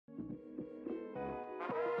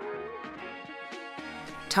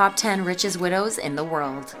Top 10 Richest Widows in the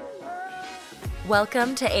World.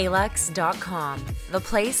 Welcome to Alux.com, the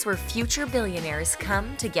place where future billionaires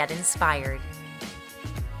come to get inspired.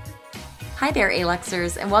 Hi there,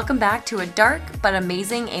 Aluxers, and welcome back to a dark but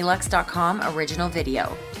amazing Alux.com original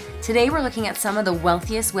video. Today we're looking at some of the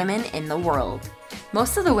wealthiest women in the world.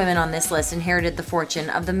 Most of the women on this list inherited the fortune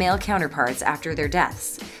of the male counterparts after their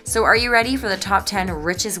deaths. So are you ready for the top 10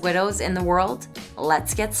 richest widows in the world?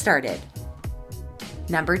 Let's get started.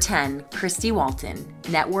 Number 10, Christy Walton,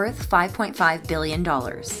 net worth $5.5 billion.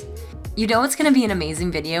 You know it's going to be an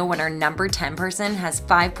amazing video when our number 10 person has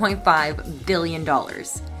 $5.5 billion.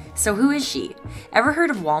 So who is she? Ever heard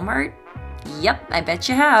of Walmart? Yep, I bet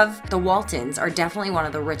you have. The Waltons are definitely one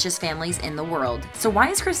of the richest families in the world. So why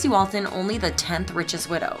is Christy Walton only the 10th richest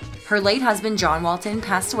widow? Her late husband John Walton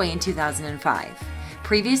passed away in 2005.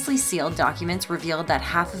 Previously sealed documents revealed that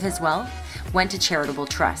half of his wealth went to charitable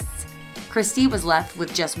trusts. Christy was left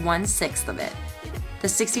with just 1/6 of it. The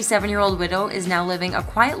 67-year-old widow is now living a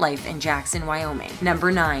quiet life in Jackson, Wyoming.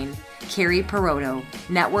 Number 9, Carrie Perotto,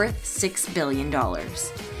 net worth $6 billion.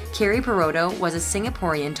 Carrie Perotto was a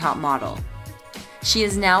Singaporean top model. She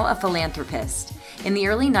is now a philanthropist. In the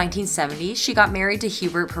early 1970s, she got married to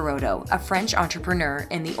Hubert Perotto, a French entrepreneur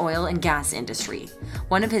in the oil and gas industry.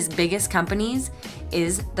 One of his biggest companies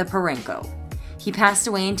is the Perenco. He passed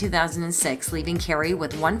away in 2006, leaving Carrie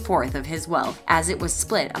with 1/4 of his wealth as it was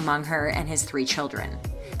split among her and his 3 children.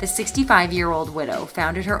 The 65-year-old widow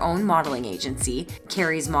founded her own modeling agency,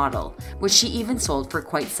 Carrie's Model, which she even sold for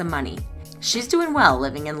quite some money. She's doing well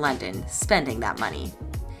living in London, spending that money.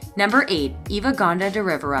 Number 8, Eva Gonda de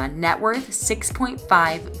Rivera, net worth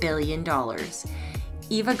 $6.5 billion.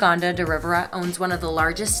 Eva Gonda de Rivera owns one of the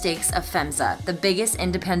largest stakes of FEMSA, the biggest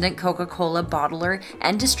independent Coca-Cola bottler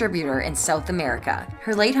and distributor in South America.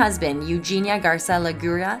 Her late husband, Eugenia Garza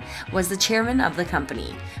Laguria, was the chairman of the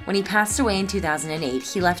company. When he passed away in 2008,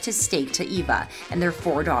 he left his stake to Eva and their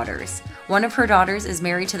 4 daughters. One of her daughters is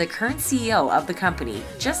married to the current CEO of the company,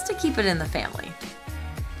 just to keep it in the family.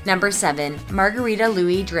 Number 7, Margarita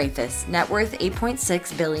Louis-Dreyfus, net worth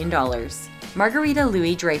 $8.6 billion. Margarita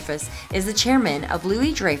Louis-Dreyfus is the chairman of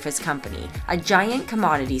Louis-Dreyfus Company, a giant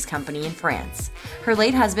commodities company in France. Her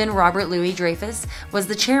late husband, Robert Louis-Dreyfus, was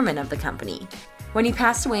the chairman of the company. When he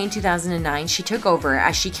passed away in 2009, she took over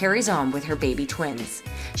as she carries on with her baby twins.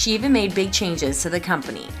 She even made big changes to the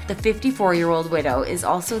company. The 54-year-old widow is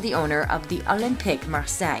also the owner of the Olympique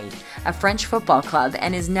Marseille, a French football club,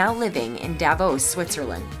 and is now living in Davos,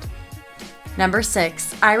 Switzerland. Number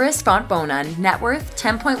 6, Iris Fontbona, net worth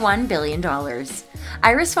 $10.1 billion.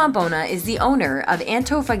 Iris Fontbona is the owner of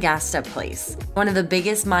Antofagasta Place, one of the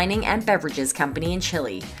biggest mining and beverages company in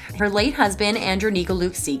Chile. Her late husband, Andrew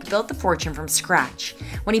Nicolucci, built the fortune from scratch.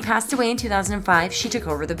 When he passed away in 2005, she took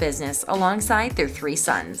over the business alongside their 3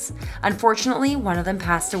 sons. Unfortunately, one of them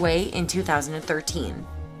passed away in 2013.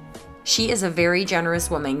 She is a very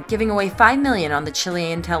generous woman, giving away $5 million on the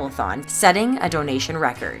Chilean telethon, setting a donation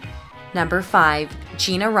record. Number 5,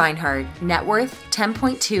 Gina Rinehart, net worth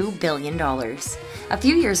 $10.2 billion. A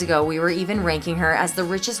few years ago, we were even ranking her as the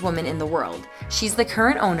richest woman in the world. She's the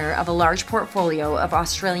current owner of a large portfolio of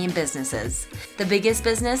Australian businesses. The biggest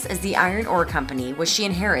business is the iron ore company, which she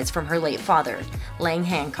inherits from her late father, Lang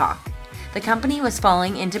Hancock. The company was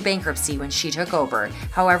falling into bankruptcy when she took over.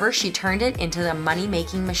 However, she turned it into a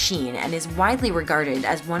money-making machine and is widely regarded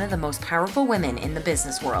as one of the most powerful women in the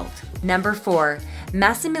business world. Number 4,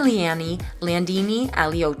 Massimiliano Landini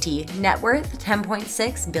Aliotti, net worth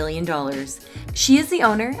 $10.6 billion. She is the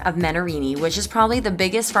owner of Menarini, which is probably the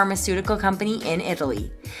biggest pharmaceutical company in Italy.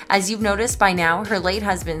 As you've noticed by now, her late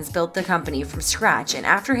husband's built the company from scratch, and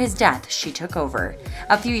after his death, she took over.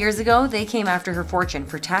 A few years ago, they came after her fortune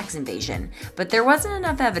for tax evasion, but there wasn't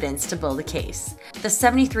enough evidence to build a case. The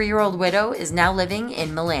 73-year-old widow is now living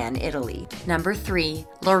in Milan, Italy. Number 3,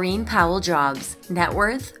 Laurene Powell Jobs, net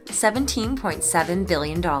worth $17.7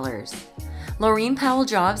 billion. Laurene Powell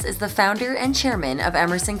Jobs is the founder and chairman of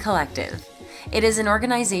Emerson Collective. It is an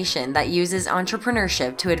organization that uses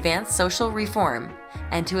entrepreneurship to advance social reform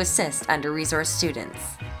and to assist under-resourced students.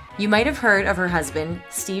 You might have heard of her husband,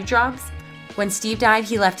 Steve Jobs. When Steve died,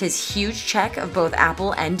 he left his huge check of both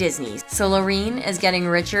Apple and Disney, so Laurene is getting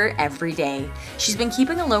richer every day. She's been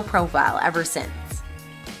keeping a low profile ever since.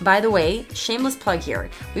 By the way, shameless plug here,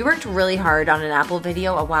 we worked really hard on an Apple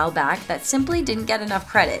video a while back that simply didn't get enough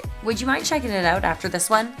credit. Would you mind checking it out after this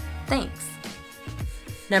one? Thanks.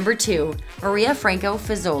 Number 2, Maria Franco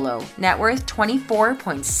Fizzolo, net worth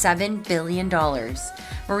 $24.7 billion.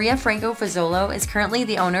 Maria Franco Fizzolo is currently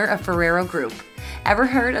the owner of Ferrero Group. Ever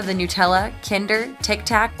heard of the Nutella, Kinder, Tic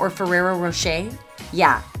Tac, or Ferrero Rocher?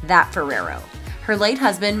 Yeah, that Ferrero. Her late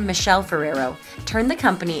husband, Michel Ferrero, turned the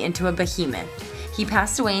company into a behemoth. He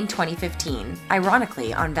passed away in 2015,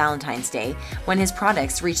 ironically on Valentine's Day, when his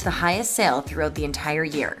products reached the highest sale throughout the entire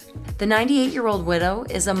year. The 98-year-old widow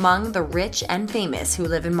is among the rich and famous who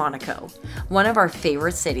live in Monaco, one of our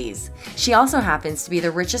favorite cities. She also happens to be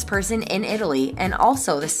the richest person in Italy and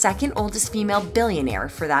also the second oldest female billionaire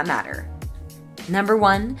for that matter. Number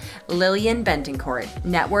 1, Lilianne Battercourt,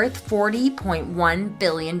 net worth $40.1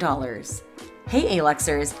 billion. Hey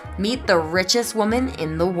Aluxers, meet the richest woman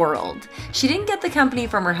in the world. She didn't get the company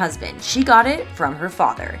from her husband, she got it from her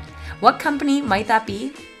father. What company might that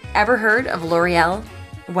be? Ever heard of L'Oreal?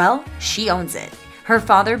 Well, she owns it. Her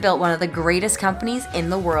father built one of the greatest companies in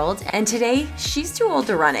the world, and today she's too old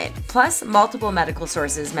to run it. Plus, multiple medical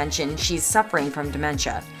sources mention she's suffering from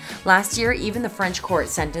dementia. Last year, even the French court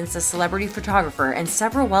sentenced a celebrity photographer and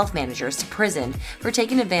several wealth managers to prison for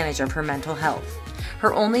taking advantage of her mental health.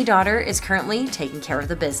 Her only daughter is currently taking care of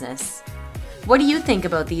the business. What do you think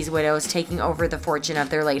about these widows taking over the fortune of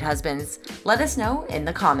their late husbands? Let us know in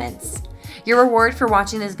the comments. Your reward for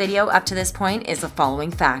watching this video up to this point is the following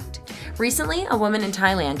fact. Recently, a woman in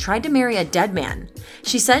Thailand tried to marry a dead man.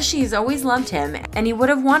 She says she's always loved him and he would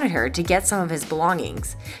have wanted her to get some of his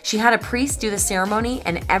belongings. She had a priest do the ceremony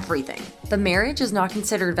and everything. The marriage is not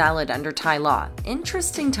considered valid under Thai law.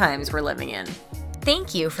 Interesting times we're living in.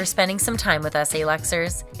 Thank you for spending some time with us,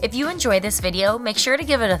 Aluxers. If you enjoyed this video, make sure to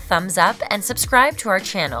give it a thumbs up and subscribe to our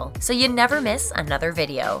channel so you never miss another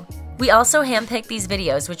video. We also handpick these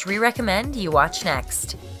videos which we recommend you watch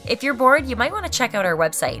next. If you're bored, you might want to check out our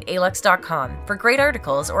website, Alux.com, for great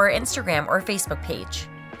articles or our Instagram or Facebook page.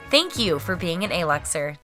 Thank you for being an Aluxer.